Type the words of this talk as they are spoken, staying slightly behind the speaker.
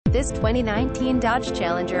This 2019 Dodge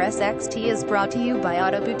Challenger SXT is brought to you by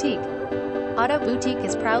Auto Boutique. Auto Boutique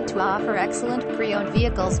is proud to offer excellent pre-owned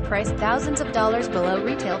vehicles priced thousands of dollars below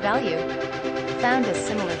retail value. Found a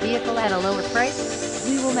similar vehicle at a lower price?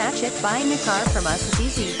 We will match it. Buying a car from us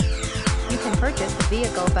is easy. You can purchase the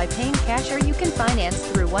vehicle by paying cash, or you can finance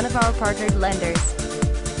through one of our partnered lenders.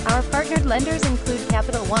 Our partnered lenders include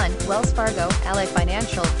Capital One, Wells Fargo, Ally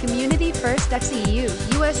Financial, Community First FCU,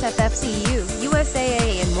 USFFCU,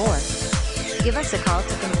 USAA, and more. Give us a call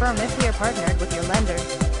to confirm if we are partnered with your lender.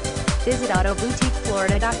 Visit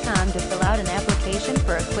AutoBoutiqueFlorida.com to fill out an application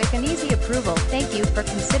for a quick and easy approval. Thank you for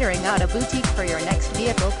considering Auto Boutique for your next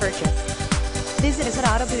vehicle purchase. Visit us at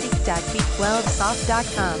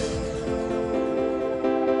autoboutique.b12soft.com.